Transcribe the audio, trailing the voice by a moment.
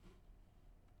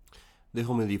The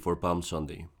homily for Palm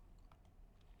Sunday.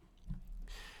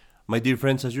 My dear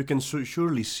friends, as you can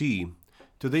surely see,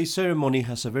 today's ceremony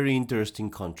has a very interesting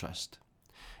contrast.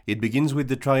 It begins with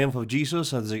the triumph of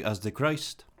Jesus as the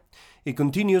Christ. It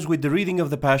continues with the reading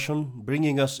of the Passion,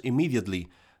 bringing us immediately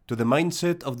to the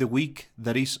mindset of the week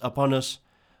that is upon us,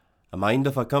 a mind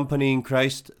of accompanying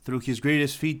Christ through his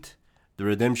greatest feat, the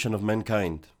redemption of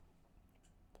mankind.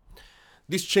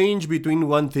 This change between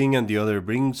one thing and the other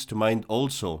brings to mind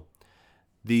also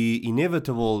the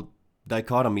inevitable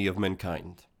dichotomy of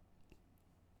mankind.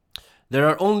 There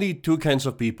are only two kinds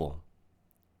of people: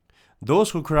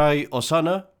 those who cry,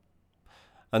 "Hosanna,"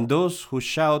 and those who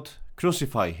shout,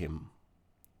 "Crucify him."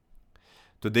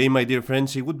 Today, my dear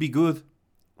friends, it would be good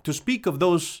to speak of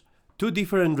those two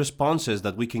different responses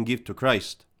that we can give to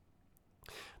Christ.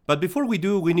 But before we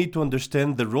do, we need to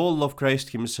understand the role of Christ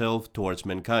himself towards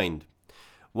mankind.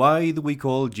 Why do we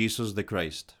call Jesus the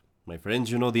Christ? My friends,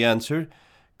 you know the answer.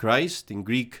 Christ, in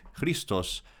Greek,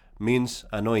 Christos, means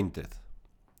anointed.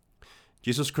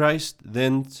 Jesus Christ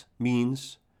then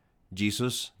means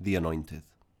Jesus the Anointed.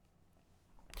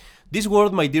 This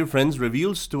word, my dear friends,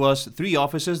 reveals to us three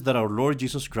offices that our Lord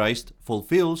Jesus Christ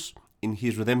fulfills in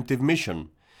his redemptive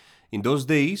mission. In those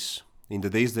days, in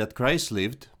the days that Christ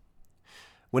lived,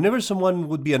 whenever someone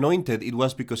would be anointed, it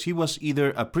was because he was either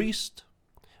a priest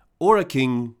or a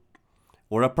king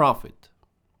or a prophet.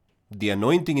 The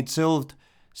anointing itself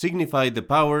signified the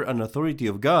power and authority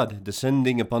of God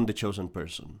descending upon the chosen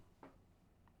person.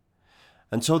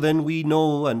 And so then we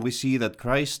know and we see that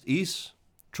Christ is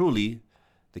truly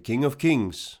the King of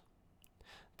Kings,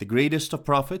 the greatest of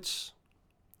prophets,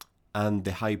 and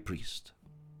the high priest.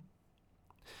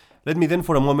 Let me then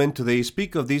for a moment today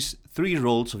speak of these three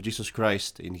roles of Jesus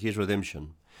Christ in his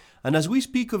redemption. And as we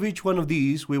speak of each one of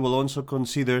these, we will also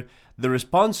consider the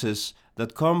responses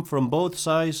that come from both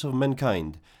sides of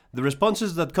mankind. The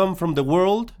responses that come from the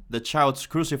world that shouts,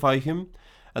 "Crucify him,"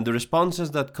 and the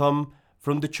responses that come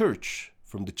from the church,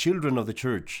 from the children of the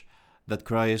church, that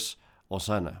cries,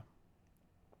 "Hosanna."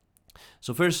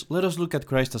 So first, let us look at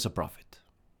Christ as a prophet.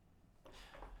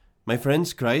 My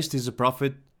friends, Christ is a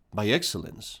prophet by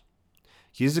excellence.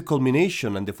 He is the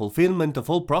culmination and the fulfillment of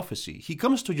all prophecy. He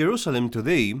comes to Jerusalem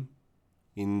today,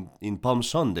 in Palm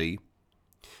Sunday,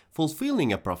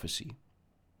 fulfilling a prophecy.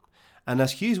 And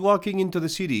as he is walking into the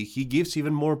city, he gives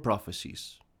even more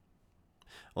prophecies.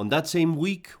 On that same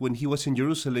week, when he was in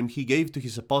Jerusalem, he gave to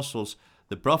his apostles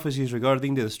the prophecies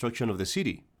regarding the destruction of the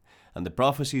city, and the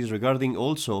prophecies regarding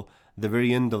also the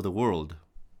very end of the world.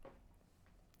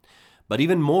 But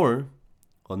even more,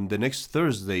 on the next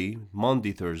Thursday,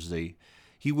 Maundy Thursday,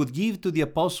 he would give to the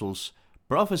apostles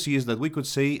prophecies that we could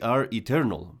say are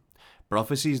eternal.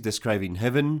 Prophecies describing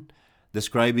heaven,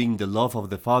 describing the love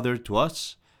of the Father to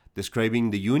us,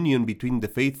 describing the union between the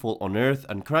faithful on earth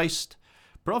and Christ.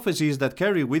 Prophecies that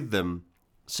carry with them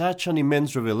such an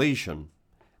immense revelation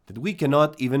that we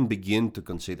cannot even begin to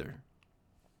consider.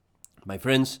 My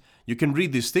friends, you can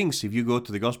read these things if you go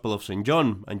to the Gospel of St.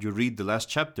 John and you read the last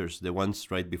chapters, the ones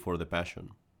right before the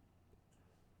Passion.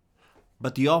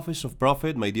 But the office of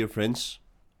prophet, my dear friends,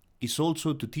 is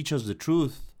also to teach us the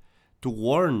truth, to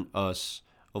warn us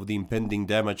of the impending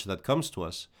damage that comes to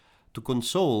us, to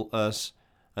console us,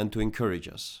 and to encourage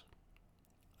us.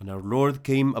 And our Lord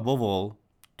came above all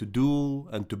to do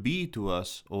and to be to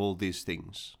us all these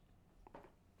things.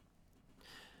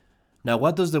 Now,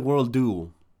 what does the world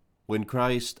do when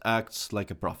Christ acts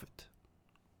like a prophet?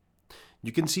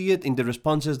 You can see it in the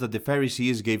responses that the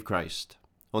Pharisees gave Christ.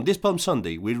 On this Palm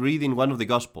Sunday, we read in one of the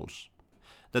Gospels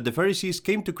that the Pharisees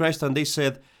came to Christ and they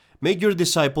said, "Make your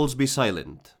disciples be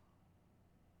silent."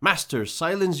 "Master,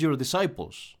 silence your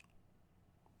disciples."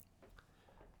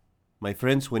 My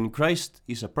friends, when Christ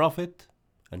is a prophet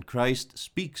and Christ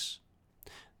speaks,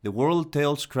 the world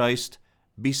tells Christ,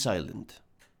 "Be silent,"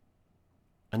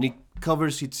 and it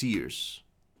covers its ears.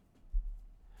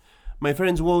 My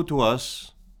friends, woe to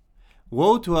us.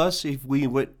 Woe to us if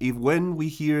when we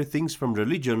hear things from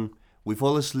religion, we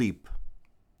fall asleep.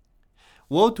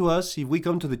 Woe to us if we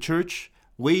come to the church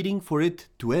waiting for it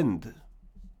to end.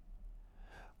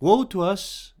 Woe to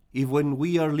us if when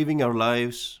we are living our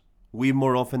lives, we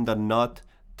more often than not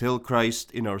tell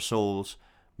Christ in our souls,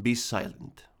 "Be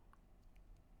silent.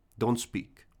 Don't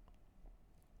speak."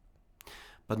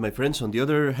 But my friends, on the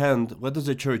other hand, what does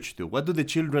the church do? What do the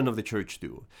children of the church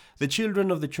do? The children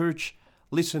of the church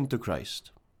listen to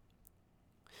Christ.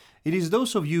 It is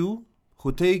those of you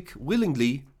who take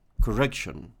willingly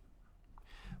correction,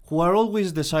 who are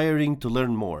always desiring to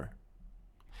learn more,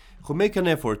 who make an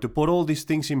effort to put all these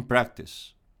things in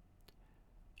practice.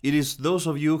 It is those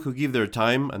of you who give their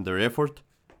time and their effort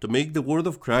to make the word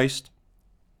of Christ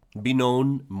be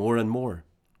known more and more.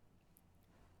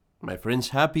 My friends,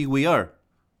 happy we are.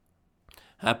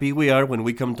 Happy we are when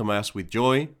we come to Mass with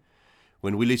joy,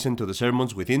 when we listen to the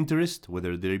sermons with interest,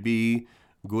 whether they be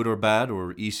good or bad,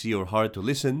 or easy or hard to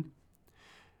listen.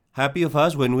 Happy of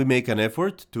us when we make an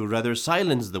effort to rather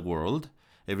silence the world,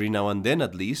 every now and then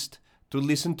at least, to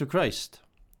listen to Christ.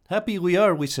 Happy we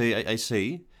are, I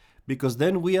say, because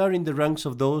then we are in the ranks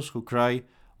of those who cry,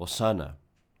 Hosanna.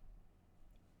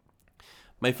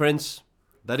 My friends,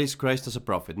 that is Christ as a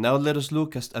prophet. Now let us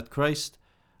look at Christ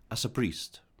as a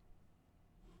priest.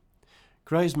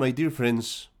 Christ, my dear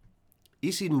friends,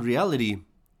 is in reality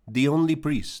the only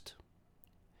priest.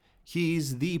 He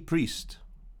is the priest.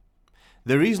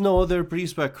 There is no other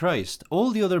priest but Christ. All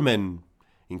the other men,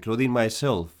 including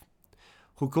myself,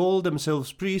 who call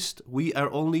themselves priests, we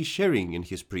are only sharing in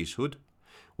his priesthood.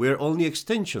 We are only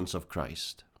extensions of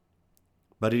Christ.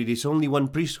 But it is only one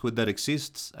priesthood that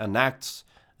exists and acts,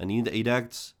 and it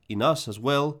acts in us as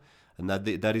well, and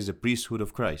that is the priesthood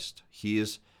of Christ. He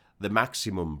is the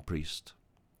maximum priest.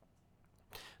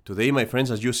 Today, my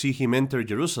friends, as you see him enter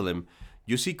Jerusalem,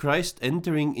 you see Christ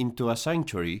entering into a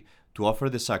sanctuary to offer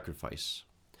the sacrifice.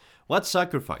 What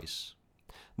sacrifice?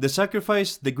 The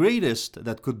sacrifice, the greatest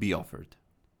that could be offered.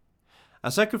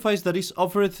 A sacrifice that is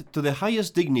offered to the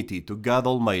highest dignity to God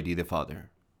Almighty the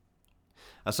Father.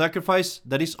 A sacrifice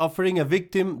that is offering a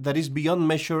victim that is beyond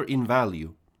measure in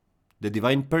value, the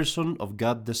divine person of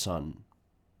God the Son.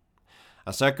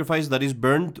 A sacrifice that is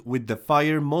burned with the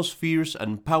fire most fierce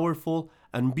and powerful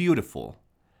and beautiful,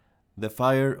 the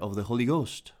fire of the Holy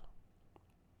Ghost.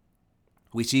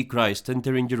 We see Christ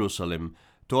entering Jerusalem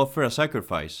to offer a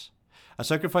sacrifice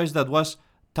that was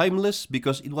timeless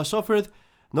because it was offered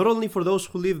not only for those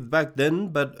who lived back then,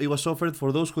 but it was offered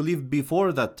for those who lived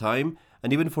before that time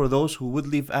and even for those who would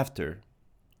live after.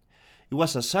 It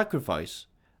was a sacrifice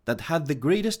that had the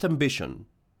greatest ambition,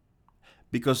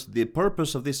 because the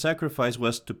purpose of this sacrifice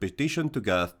was to petition to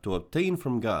God, to obtain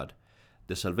from God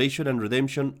the salvation and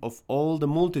redemption of all the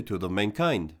multitude of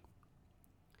mankind.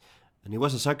 And it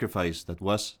was a sacrifice that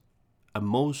was a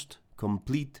most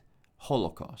complete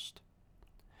holocaust,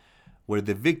 where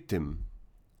the victim,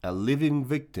 a living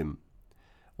victim,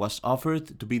 was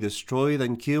offered to be destroyed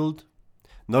and killed,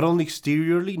 not only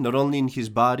exteriorly, not only in his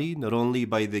body, not only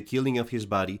by the killing of his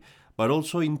body, but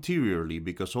also interiorly,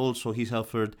 because also he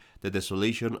suffered the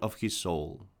desolation of his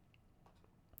soul.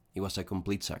 It was a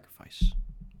complete sacrifice.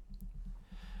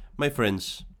 My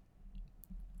friends,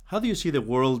 how do you see the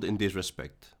world in this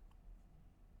respect?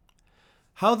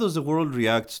 How does the world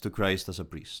react to Christ as a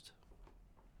priest?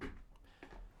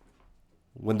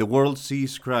 When the world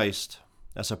sees Christ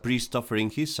as a priest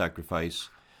offering his sacrifice,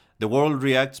 the world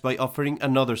reacts by offering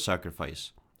another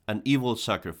sacrifice, an evil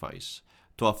sacrifice,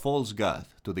 to a false god,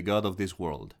 to the god of this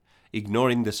world,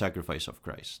 ignoring the sacrifice of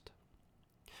Christ.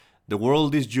 The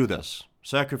world is Judas,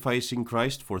 sacrificing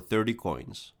Christ for 30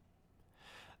 coins.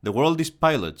 The world is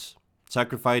Pilate,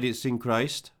 sacrificing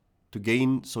Christ to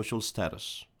gain social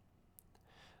status.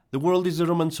 The world is the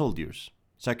Roman soldiers,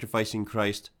 sacrificing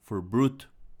Christ for brute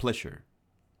pleasure.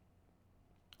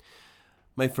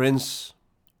 My friends,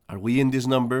 are we in this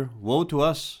number? Woe to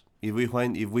us if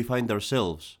we find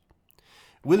ourselves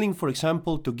willing, for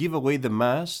example, to give away the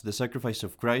Mass, the sacrifice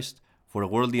of Christ, for a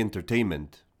worldly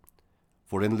entertainment,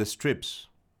 for endless trips,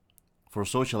 for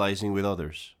socializing with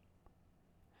others.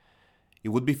 It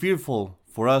would be fearful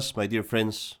for us, my dear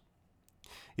friends,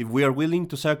 if we are willing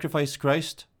to sacrifice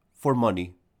Christ for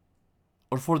money,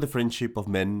 or for the friendship of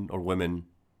men or women,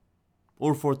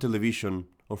 or for television,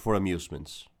 or for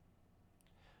amusements.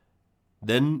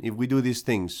 Then, if we do these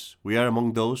things, we are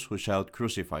among those who shout,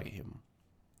 "Crucify him."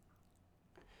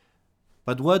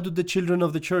 But what do the children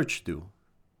of the church do?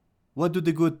 What do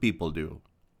the good people do?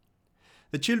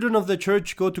 The children of the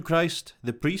church go to Christ,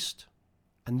 the priest,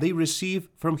 and they receive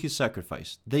from his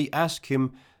sacrifice. They ask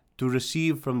him to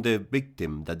receive from the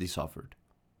victim that is offered.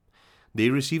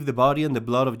 They receive the body and the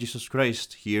blood of Jesus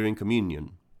Christ here in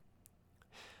communion.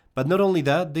 But not only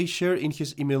that, they share in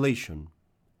his immolation.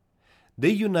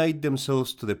 They unite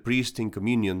themselves to the priest in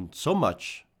communion so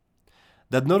much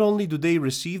that not only do they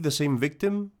receive the same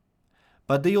victim,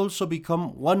 but they also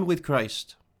become one with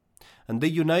Christ, and they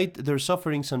unite their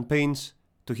sufferings and pains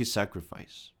to his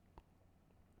sacrifice.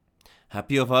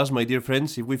 Happy of us, my dear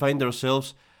friends, if we find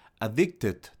ourselves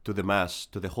addicted to the Mass,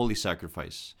 to the Holy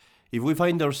Sacrifice, if we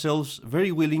find ourselves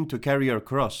very willing to carry our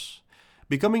cross,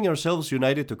 becoming ourselves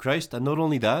united to Christ, and not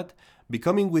only that,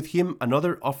 becoming with him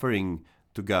another offering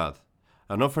to God,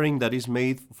 an offering that is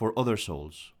made for other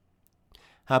souls.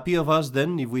 Happy of us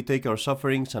then if we take our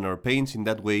sufferings and our pains in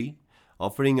that way,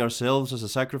 offering ourselves as a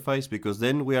sacrifice, because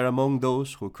then we are among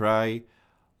those who cry,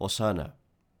 Hosanna.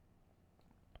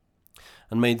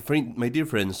 And my dear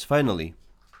friends, finally,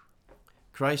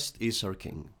 Christ is our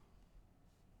King.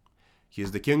 He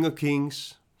is the King of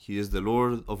Kings. He is the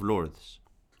Lord of Lords.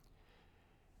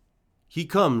 He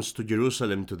comes to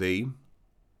Jerusalem today,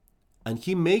 and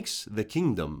he makes the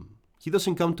kingdom. He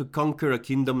doesn't come to conquer a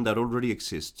kingdom that already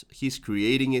exists. He's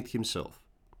creating it himself.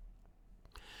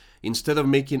 Instead of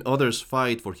making others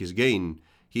fight for his gain,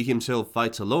 he himself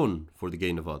fights alone for the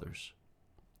gain of others.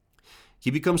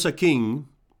 He becomes a king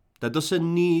that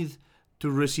doesn't need to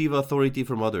receive authority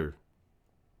from others.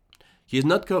 He is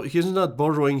not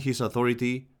borrowing his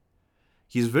authority.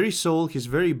 His very soul, his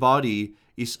very body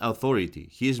is authority.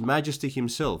 He is majesty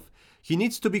himself. He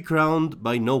needs to be crowned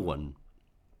by no one,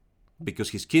 because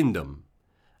his kingdom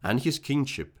and his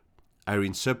kingship are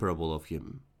inseparable of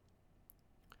him.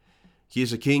 He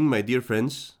is a king, my dear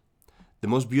friends, the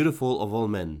most beautiful of all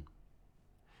men.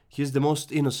 He is the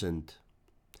most innocent,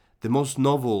 the most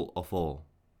noble of all,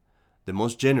 the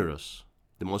most generous,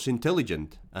 the most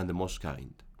intelligent, and the most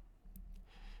kind.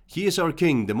 He is our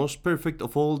king, the most perfect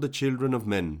of all the children of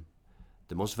men,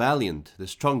 the most valiant, the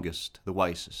strongest, the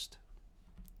wisest.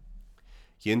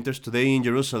 He enters today in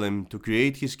Jerusalem to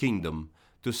create his kingdom,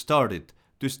 to start it,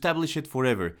 to establish it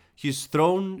forever. His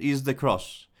throne is the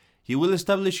cross. He will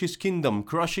establish his kingdom,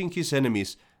 crushing his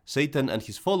enemies, Satan and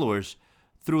his followers,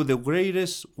 through the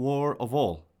greatest war of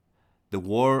all, the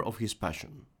war of his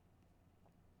passion.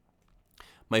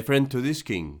 My friend, to this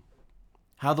king,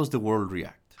 how does the world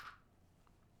react?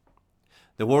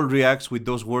 The world reacts with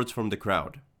those words from the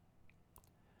crowd.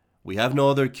 We have no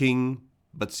other king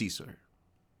but Caesar.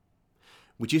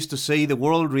 Which is to say, the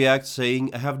world reacts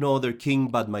saying, I have no other king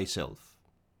but myself.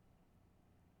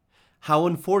 How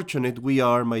unfortunate we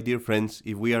are, my dear friends,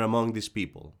 if we are among these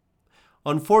people.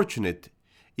 Unfortunate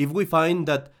if we find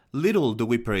that little do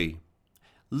we pray,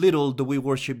 little do we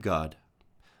worship God,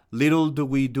 little do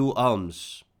we do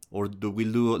alms, or do we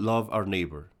love our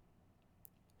neighbor.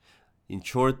 In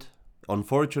short,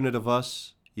 unfortunate of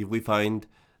us if we find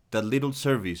that little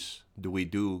service do we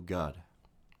do God.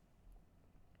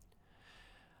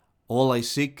 All I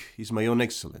seek is my own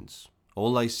excellence.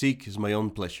 All I seek is my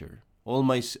own pleasure.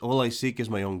 All I seek is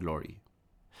my own glory.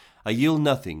 I yield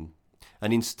nothing,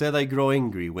 and instead I grow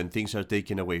angry when things are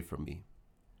taken away from me.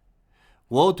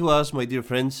 Woe to us, my dear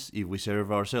friends, if we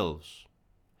serve ourselves,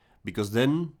 because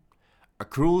then a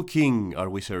cruel king are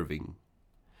we serving,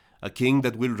 a king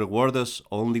that will reward us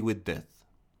only with death.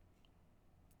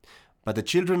 But the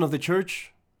children of the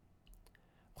church,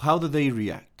 how do they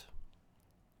react?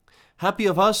 Happy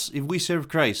of us if we serve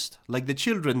Christ, like the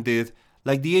children did,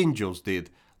 like the angels did,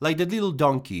 like the little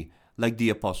donkey, like the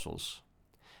apostles.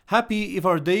 Happy if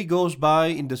our day goes by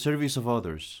in the service of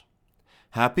others.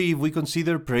 Happy if we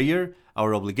consider prayer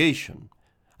our obligation,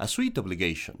 a sweet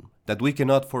obligation that we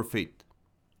cannot forfeit.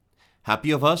 Happy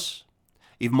of us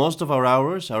if most of our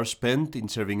hours are spent in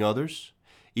serving others,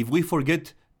 if we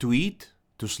forget to eat,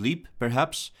 to sleep,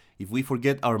 perhaps, if we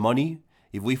forget our money,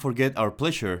 if we forget our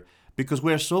pleasure, because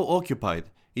we are so occupied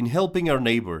in helping our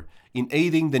neighbor, in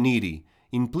aiding the needy,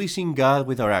 in pleasing God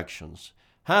with our actions.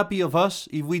 Happy of us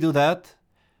if we do that,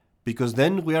 because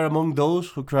then we are among those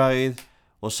who cried,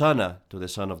 Hosanna to the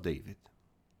Son of David.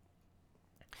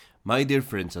 My dear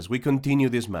friends, as we continue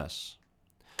this Mass,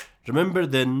 remember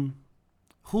then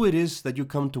who it is that you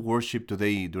come to worship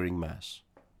today during Mass.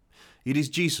 It is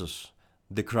Jesus,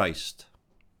 the Christ,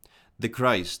 the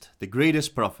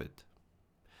greatest prophet,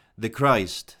 the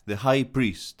Christ, the high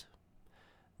priest,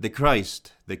 the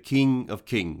Christ, the King of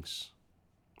kings.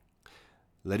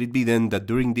 Let it be then that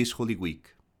during this Holy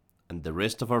Week and the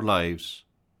rest of our lives,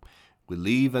 we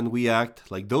live and we act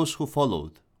like those who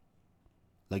followed,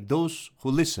 like those who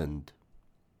listened,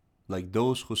 like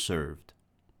those who served.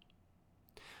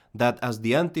 That as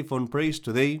the antiphon prays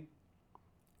today,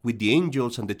 with the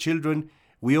angels and the children,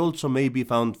 we also may be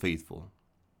found faithful.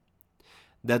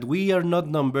 That we are not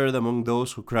numbered among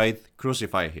those who cried,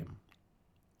 Crucify him,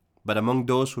 but among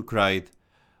those who cried,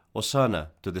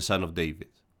 Hosanna to the Son of David.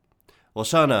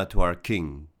 Hosanna to our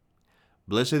King.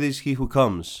 Blessed is he who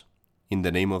comes in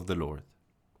the name of the Lord.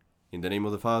 In the name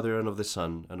of the Father, and of the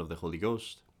Son, and of the Holy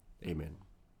Ghost. Amen.